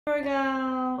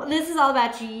Virgo, this is all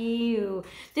about you.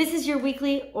 This is your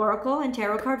weekly oracle and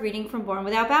tarot card reading from Born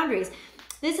Without Boundaries.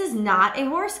 This is not a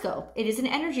horoscope. It is an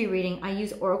energy reading. I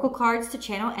use oracle cards to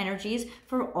channel energies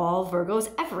for all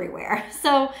Virgos everywhere.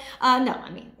 So, no,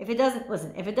 I mean, if it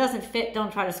doesn't fit,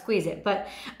 don't try to squeeze it. But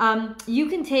you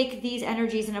can take these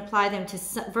energies and apply them to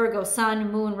Virgo,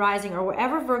 sun, moon, rising, or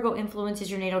wherever Virgo influences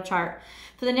your natal chart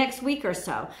for the next week or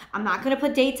so. I'm not going to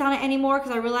put dates on it anymore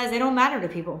because I realize they don't matter to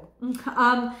people.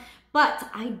 But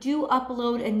I do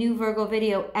upload a new Virgo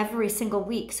video every single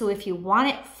week. So if you want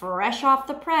it fresh off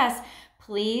the press,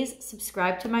 please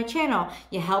subscribe to my channel.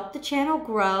 You help the channel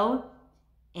grow,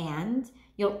 and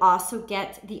you'll also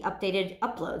get the updated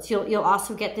uploads. You'll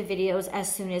also get the videos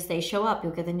as soon as they show up.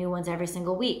 You'll get the new ones every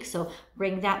single week. So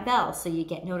ring that bell so you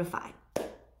get notified.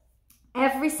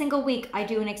 Every single week, I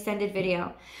do an extended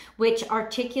video, which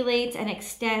articulates and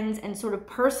extends and sort of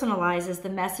personalizes the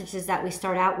messages that we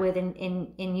start out with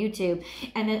in YouTube.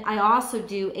 And then I also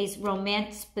do a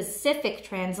romance-specific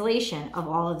translation of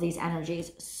all of these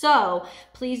energies. So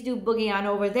please do boogie on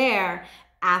over there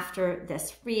after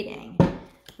this reading.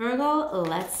 Virgo,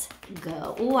 let's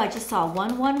go. Oh, I just saw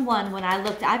 111 when I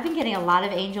looked. I've been getting a lot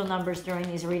of angel numbers during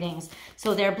these readings.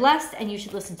 So they're blessed, and you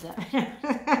should listen to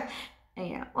them.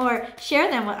 Yeah, or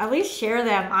share them, at least share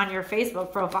them on your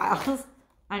Facebook profiles.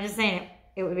 I'm just saying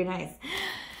it would be nice.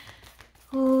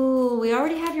 Ooh, we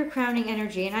already have your crowning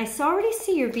energy, and I already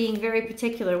see you're being very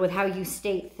particular with how you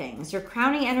state things. Your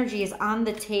crowning energy is on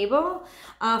the table.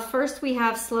 First, we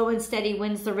have slow and steady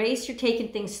wins the race. You're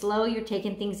taking things slow. You're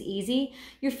taking things easy.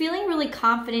 You're feeling really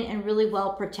confident and really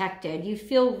well protected. You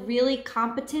feel really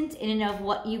competent in and of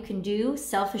what you can do,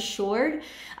 self-assured,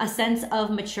 a sense of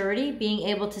maturity, being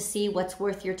able to see what's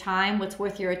worth your time, what's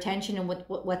worth your attention, and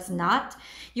what's not.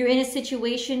 You're in a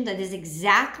situation that is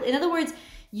exactly, in other words,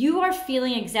 you are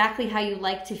feeling exactly how you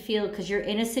like to feel because you're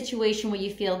in a situation where you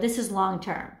feel this is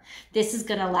long-term. This is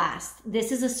going to last.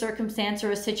 This is a circumstance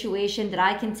or a situation that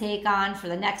I can take on for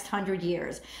the next 100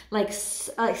 years. Like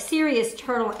serious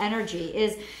turtle energy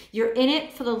is you're in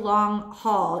it for the long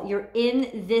haul. You're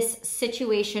in this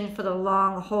situation for the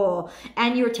long haul,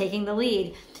 and you're taking the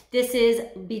lead. This is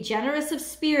be generous of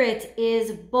spirit,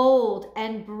 is bold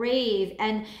and brave,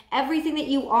 and everything that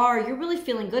you are, you're really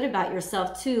feeling good about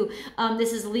yourself too.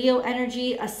 This is Leo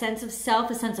energy, a sense of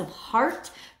self, a sense of heart,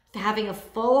 having a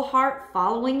full heart,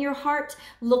 following your heart,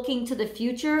 looking to the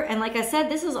future. And like I said,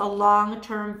 this is a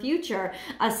long-term future,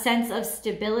 a sense of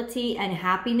stability and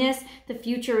happiness. The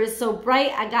future is so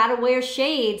bright, I gotta wear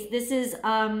shades. This is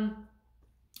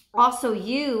also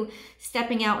you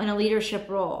stepping out in a leadership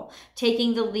role,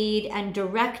 taking the lead and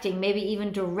directing, maybe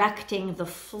even directing the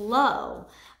flow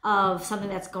of something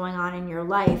that's going on in your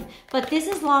life. But this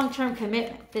is long-term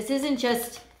commitment. This isn't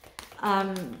just,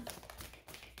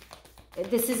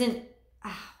 this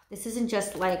isn't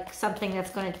just like something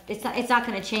that's going to, it's not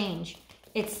going to change.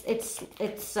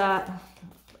 It's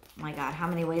my God, how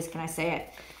many ways can I say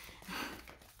it?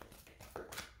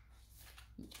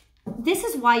 This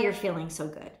is why you're feeling so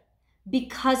good.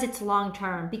 Because it's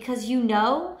long-term, because you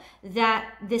know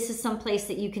that this is some place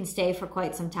that you can stay for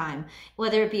quite some time,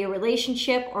 whether it be a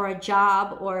relationship or a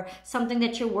job or something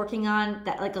that you're working on,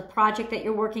 that like a project that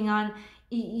you're working on.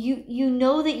 You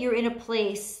know that you're in a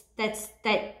place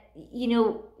that you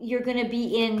know you're going to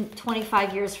be in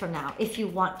 25 years from now if you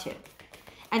want to.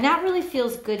 And that really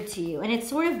feels good to you, and it's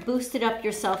sort of boosted up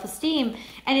your self-esteem,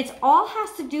 and it all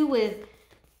has to do with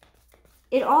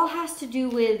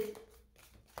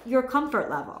your comfort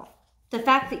level. The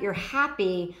fact that you're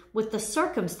happy with the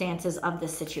circumstances of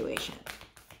this situation.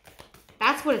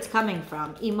 That's what it's coming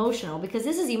from, emotional, because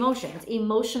this is emotions,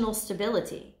 emotional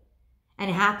stability and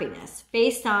happiness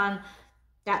based on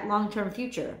that long-term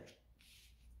future.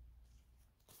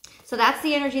 So that's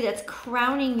the energy that's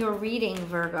crowning your reading,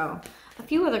 Virgo. A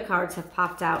few other cards have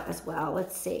popped out as well.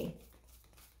 Let's see.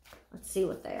 Let's see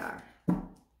what they are.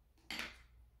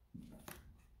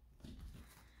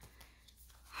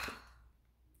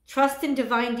 Trust in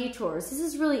divine detours. This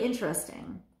is really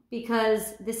interesting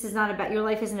because this is not about, your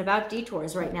life isn't about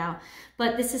detours right now,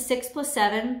 but this is 6 +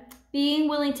 7, being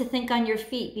willing to think on your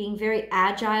feet, being very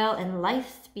agile in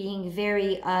life, being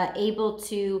very able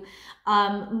to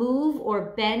move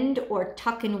or bend or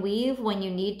tuck and weave when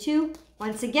you need to.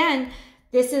 Once again,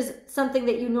 this is something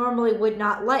that you normally would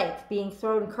not like, being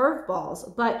thrown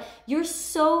curveballs, but you're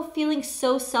feeling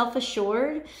so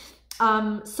self-assured,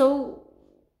 so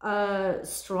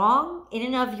strong in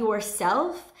and of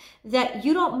yourself that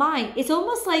you don't mind. It's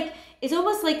almost like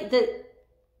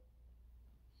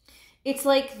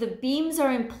the beams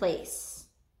are in place.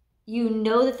 You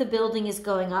know that the building is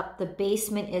going up. The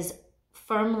basement is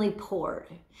firmly poured.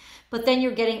 But then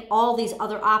you're getting all these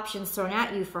other options thrown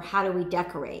at you for how do we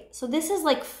decorate. So this is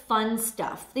like fun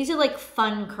stuff. These are like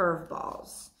fun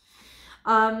curveballs.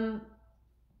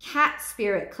 Cat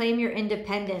spirit, claim your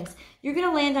independence. You're going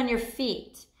to land on your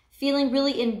feet, feeling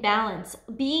really in balance,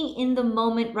 being in the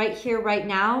moment right here, right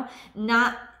now,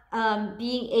 not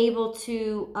being able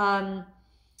to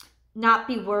not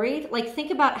be worried. Like think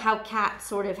about how cats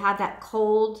sort of have that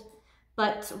cold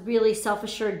but really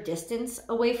self-assured distance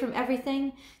away from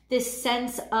everything. This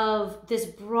sense of, this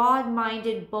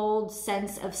broad-minded, bold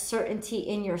sense of certainty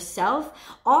in yourself.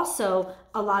 Also,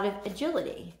 a lot of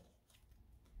agility.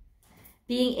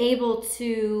 Being able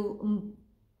to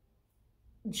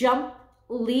jump,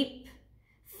 leap,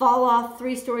 fall off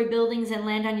 3-story buildings and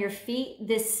land on your feet.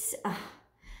 This,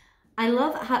 I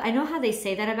know how they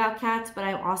say that about cats, but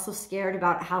I'm also scared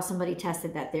about how somebody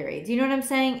tested that theory. Do you know what I'm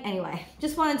saying? Anyway,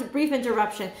 just wanted a brief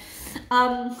interruption.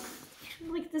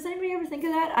 Like, does anybody ever think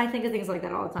of that? I think of things like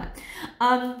that all the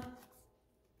time.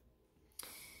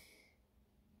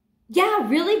 Yeah,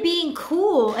 really being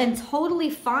cool and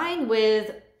totally fine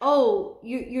with, oh,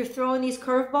 you're throwing these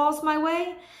curveballs my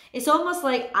way. It's almost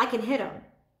like I can hit them.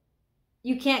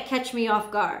 You can't catch me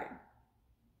off guard.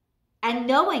 And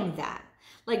knowing that,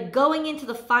 like going into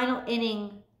the final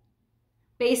inning,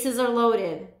 bases are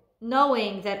loaded,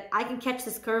 knowing that I can catch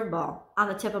this curveball on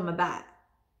the tip of my bat.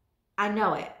 I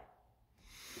know it.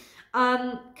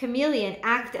 Chameleon,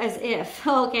 act as if.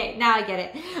 Okay, now I get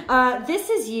it. This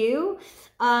is you.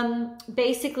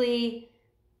 Basically,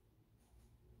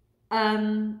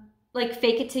 like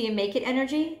fake it till you make it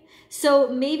energy. So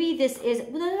maybe this is,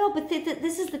 no, but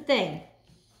this is the thing.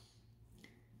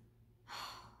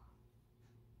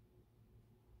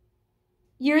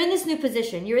 You're in this new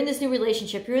position, you're in this new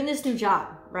relationship, you're in this new job,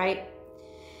 right?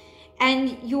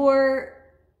 And you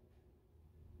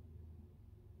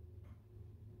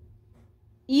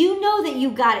know that you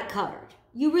got it covered.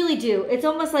 You really do. It's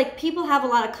almost like people have a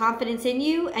lot of confidence in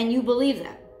you and you believe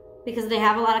them. Because they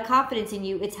have a lot of confidence in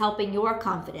you, it's helping your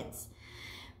confidence.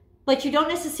 But you don't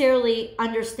necessarily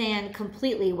understand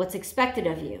completely what's expected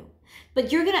of you.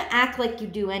 But you're going to act like you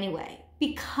do anyway.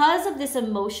 Because of this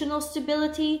emotional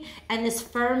stability and this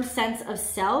firm sense of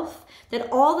self, that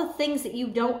all the things that you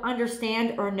don't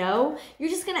understand or know, you're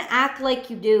just going to act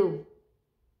like you do.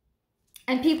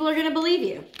 And people are going to believe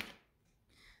you.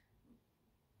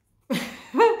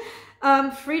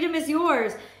 Freedom is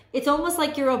yours. It's almost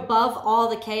like you're above all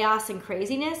the chaos and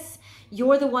craziness.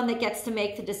 You're the one that gets to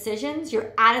make the decisions.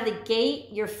 You're out of the gate.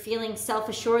 You're feeling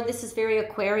self-assured. This is very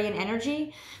Aquarian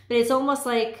energy. But it's almost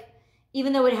like,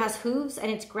 even though it has hooves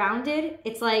and it's grounded,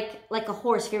 it's like a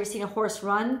horse. Have you ever seen a horse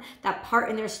run? That part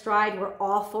in their stride where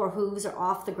all 4 hooves are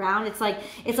off the ground.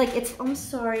 I'm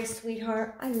sorry,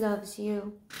 sweetheart. I loves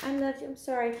you. I love you. I'm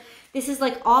sorry. This is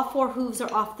like all 4 hooves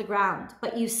are off the ground,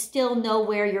 but you still know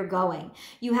where you're going.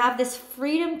 You have this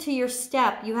freedom to your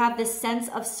step. You have this sense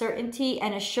of certainty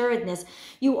and assuredness.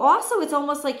 You also, it's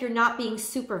almost like you're not being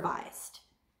supervised.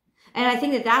 And I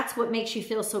think that that's what makes you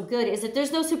feel so good, is that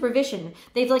there's no supervision.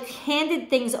 They've like handed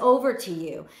things over to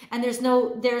you, and there's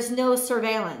no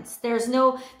surveillance. There's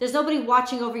nobody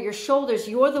watching over your shoulders.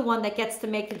 You're the one that gets to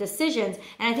make the decisions.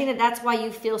 And I think that that's why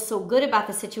you feel so good about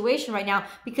the situation right now,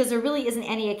 because there really isn't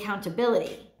any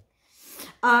accountability.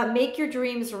 Make your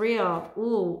dreams real.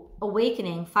 Ooh,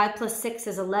 awakening. 5 + 6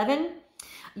 is 11.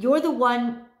 You're the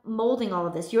one molding all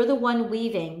of this. You're the one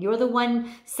weaving. You're the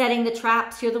one setting the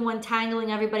traps. You're the one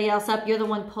tangling everybody else up. You're the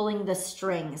one pulling the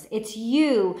strings. It's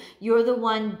you. You're the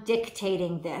one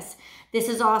dictating this.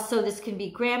 This can be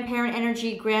grandparent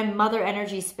energy, grandmother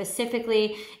energy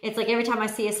specifically. It's like every time I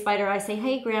see a spider, I say,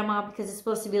 hey, grandma, because it's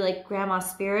supposed to be like grandma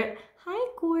spirit.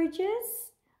 Hi,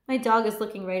 gorgeous. My dog is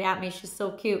looking right at me. She's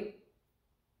so cute.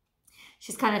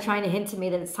 She's kind of trying to hint to me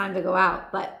that it's time to go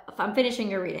out, but I'm finishing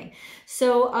your reading.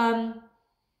 So,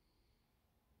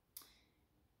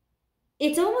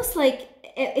 it's almost like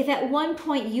if at one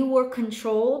point you were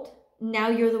controlled, now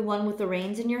you're the one with the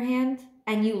reins in your hand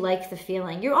and you like the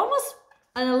feeling. You're almost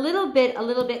a little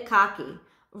bit cocky,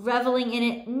 reveling in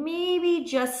it, maybe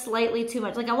just slightly too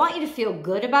much. Like, I want you to feel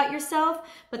good about yourself,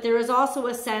 but there is also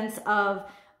a sense of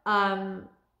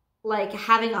like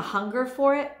having a hunger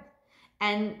for it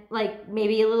and like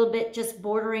maybe a little bit just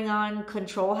bordering on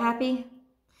control happy.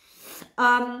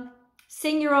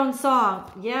 Sing your own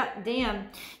song. Yeah, damn.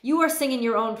 You are singing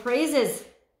your own praises.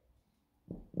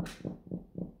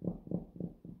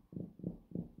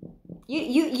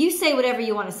 You say whatever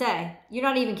you want to say. You're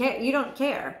not even care. You don't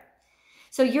care.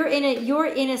 So you're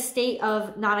in a state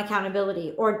of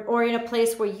non-accountability, or in a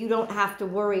place where you don't have to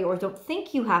worry or don't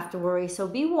think you have to worry. So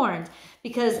be warned,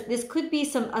 because this could be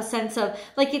a sense of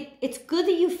like it's good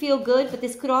that you feel good, but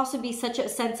this could also be such a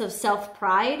sense of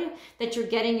self-pride that you're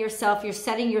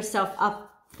setting yourself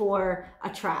up for a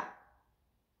trap.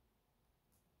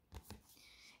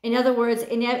 In other words,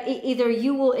 either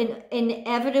you will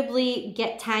inevitably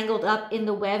get tangled up in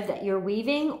the web that you're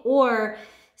weaving, or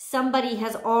somebody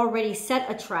has already set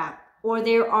a trap, or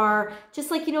there are, just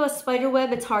like, a spider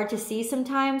web, it's hard to see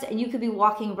sometimes, and you could be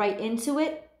walking right into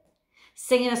it,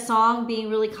 singing a song, being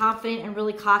really confident and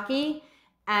really cocky,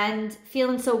 and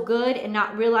feeling so good and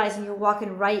not realizing you're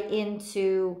walking right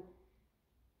into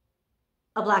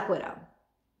a black widow.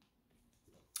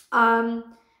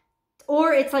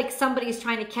 Or it's like somebody's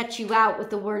trying to catch you out with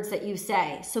the words that you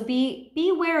say. So be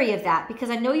wary of that, because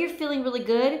I know you're feeling really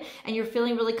good and you're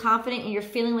feeling really confident and you're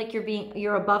feeling like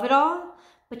you're above it all,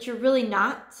 but you're really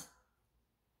not.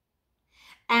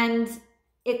 And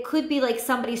it could be like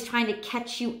somebody's trying to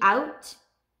catch you out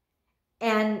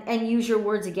and use your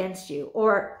words against you,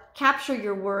 or capture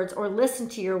your words, or listen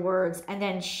to your words and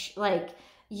then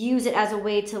use it as a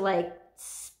way to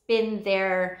spin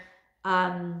their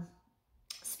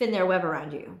web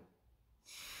around you.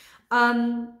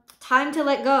 Time to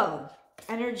let go.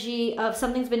 Energy of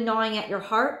something's been gnawing at your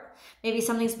heart. Maybe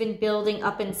something's been building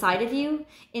up inside of you.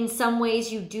 In some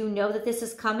ways, you do know that this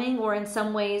is coming, or in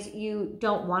some ways, you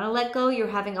don't want to let go. You're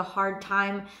having a hard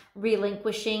time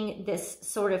relinquishing this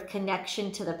sort of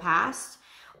connection to the past,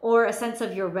 or a sense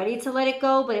of you're ready to let it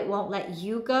go, but it won't let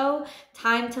you go.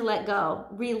 Time to let go.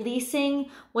 Releasing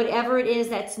whatever it is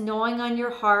that's gnawing on your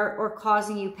heart or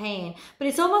causing you pain. But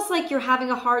it's almost like you're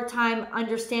having a hard time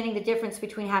understanding the difference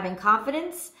between having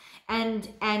confidence and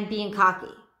being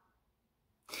cocky.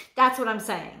 That's what I'm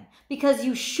saying. Because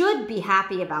you should be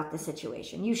happy about the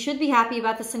situation. You should be happy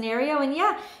about the scenario. And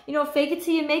yeah, fake it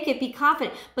till you make it. Be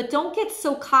confident. But don't get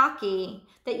so cocky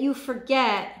that you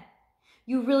forget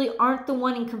you really aren't the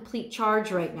one in complete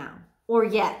charge right now, or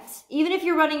yet. Even if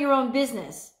you're running your own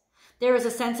business, there is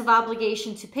a sense of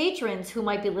obligation to patrons who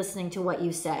might be listening to what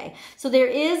you say. So there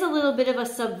is a little bit of a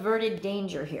subverted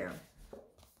danger here.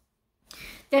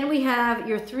 Then we have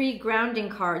your 3 grounding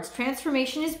cards.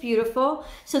 Transformation is beautiful.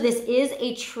 So this is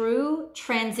a true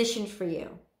transition for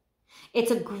you.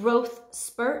 It's a growth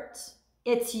spurt.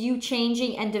 It's you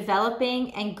changing and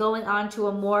developing and going on to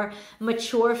a more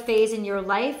mature phase in your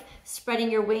life, spreading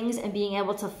your wings and being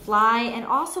able to fly, and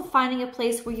also finding a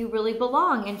place where you really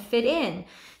belong and fit in.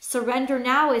 Surrender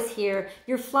now is here.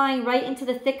 You're flying right into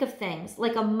the thick of things.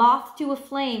 Like a moth to a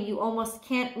flame, you almost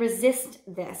can't resist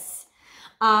this,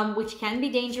 which can be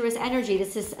dangerous energy.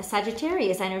 This is a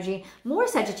Sagittarius energy, more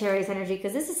Sagittarius energy,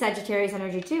 because this is Sagittarius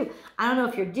energy too. I don't know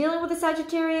if you're dealing with a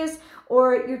Sagittarius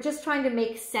or you're just trying to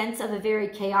make sense of a very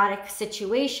chaotic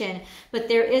situation, but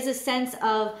there is a sense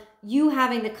of you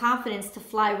having the confidence to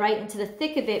fly right into the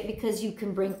thick of it because you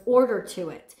can bring order to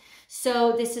it.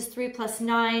 So this is 3 +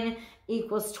 9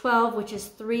 = 12, which is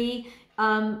 3.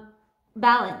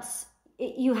 Balance.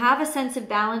 You have a sense of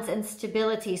balance and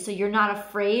stability, so you're not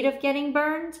afraid of getting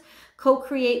burned.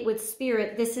 Co-create with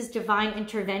spirit. This is divine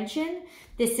intervention.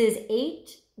 This is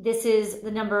 8. This is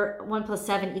the number 1 +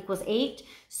 7 = 8.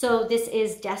 So this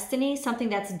is destiny, something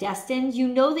that's destined. You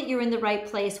know that you're in the right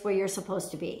place where you're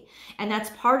supposed to be. And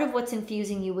that's part of what's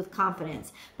infusing you with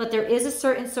confidence. But there is a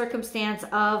certain circumstance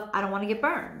of, I don't want to get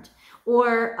burned.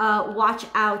 Or watch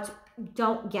out,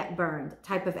 don't get burned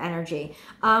type of energy.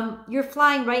 You're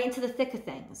flying right into the thick of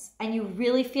things. And you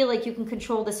really feel like you can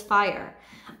control this fire.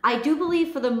 I do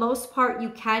believe for the most part you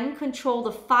can control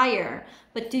the fire,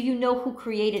 but do you know who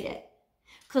created it?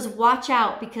 Because watch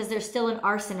out, because there's still an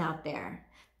arson out there.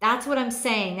 That's what I'm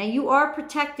saying. Now you are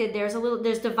protected.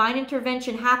 There's divine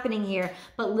intervention happening here,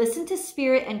 but listen to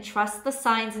spirit and trust the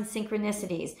signs and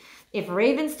synchronicities. If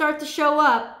ravens start to show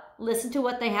up, listen to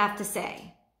what they have to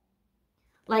say.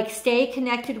 Like, stay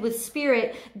connected with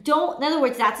spirit. In other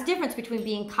words, that's the difference between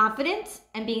being confident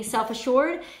and being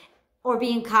self-assured, or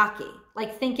being cocky.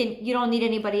 Like thinking you don't need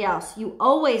anybody else. You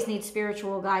always need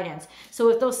spiritual guidance. So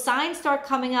if those signs start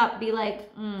coming up, be like,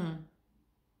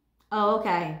 oh,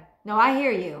 okay. No, I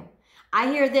hear you. I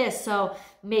hear this. So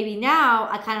maybe now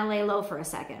I kind of lay low for a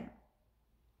second.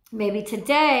 Maybe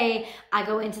today I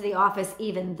go into the office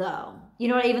even though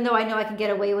I know I can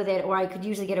get away with it, or I could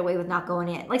usually get away with not going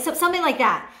in. Like something like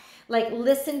that. Like,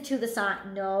 listen to the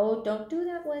sign. No, don't do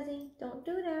that, Wizzy. Don't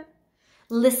do that.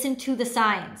 Listen to the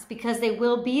signs, because they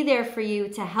will be there for you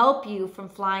to help you from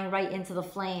flying right into the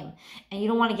flame, and you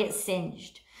don't want to get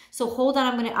singed. So hold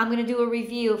on, I'm gonna do a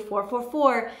review.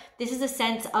 444. This is a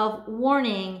sense of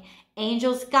warning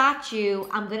Angels got you.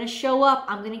 I'm going to show up.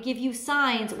 I'm going to give you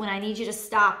signs when I need you to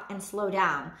stop and slow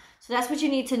down. So that's what you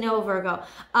need to know, Virgo.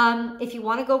 If you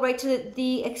want to go right to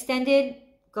the extended,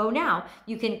 go now.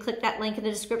 You can click that link in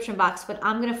the description box, but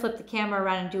I'm going to flip the camera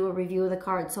around and do a review of the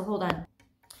cards. So hold on.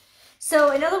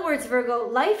 So in other words, Virgo,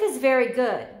 life is very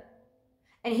good.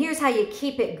 And here's how you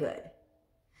keep it good.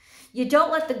 You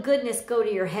don't let the goodness go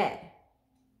to your head.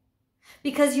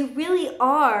 Because you really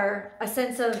are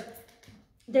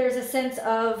there's a sense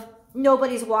of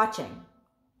nobody's watching.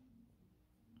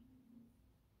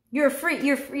 You're a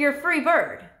free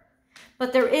bird,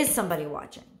 but there is somebody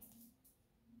watching.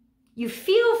 You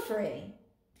feel free.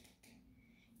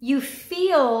 You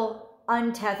feel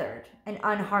untethered and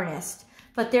unharnessed,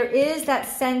 but there is that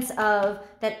sense of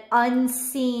that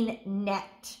unseen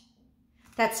net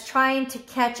that's trying to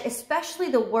catch, especially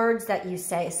the words that you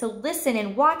say. So listen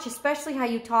and watch, especially how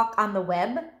you talk on the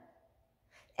web,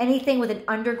 anything with an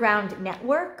underground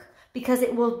network, because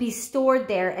it will be stored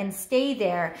there and stay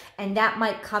there, and that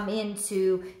might come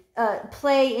into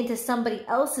play into somebody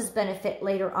else's benefit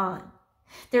later on.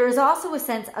 There is also a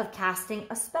sense of casting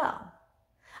a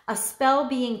spell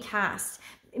being cast,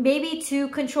 maybe to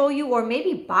control you or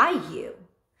maybe by you.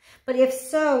 But if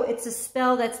so, it's a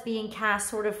spell that's being cast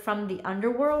sort of from the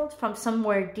underworld, from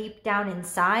somewhere deep down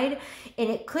inside, and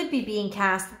it could be being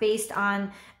cast based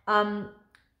on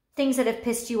things that have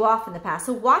pissed you off in the past.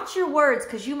 So watch your words,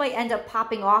 because you might end up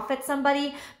popping off at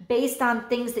somebody based on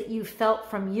things that you felt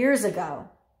from years ago.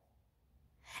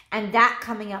 And that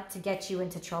coming up to get you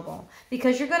into trouble.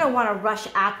 Because you're going to want to rush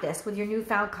at this with your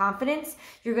newfound confidence.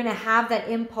 You're going to have that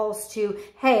impulse to,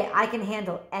 hey, I can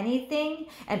handle anything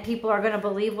and people are going to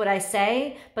believe what I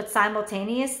say. But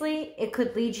simultaneously, it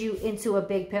could lead you into a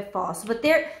big pitfall. So, but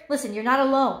listen, you're not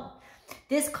alone.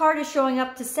 This card is showing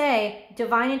up to say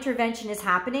divine intervention is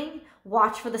happening.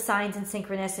 Watch for the signs and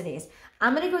synchronicities.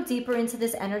 I'm going to go deeper into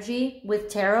this energy with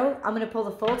tarot. I'm going to pull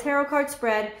the full tarot card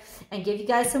spread and give you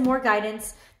guys some more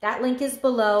guidance. That link is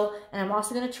below, and I'm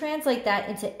also going to translate that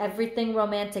into everything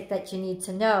romantic that you need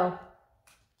to know.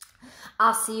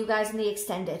 I'll see you guys in the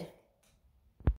extended.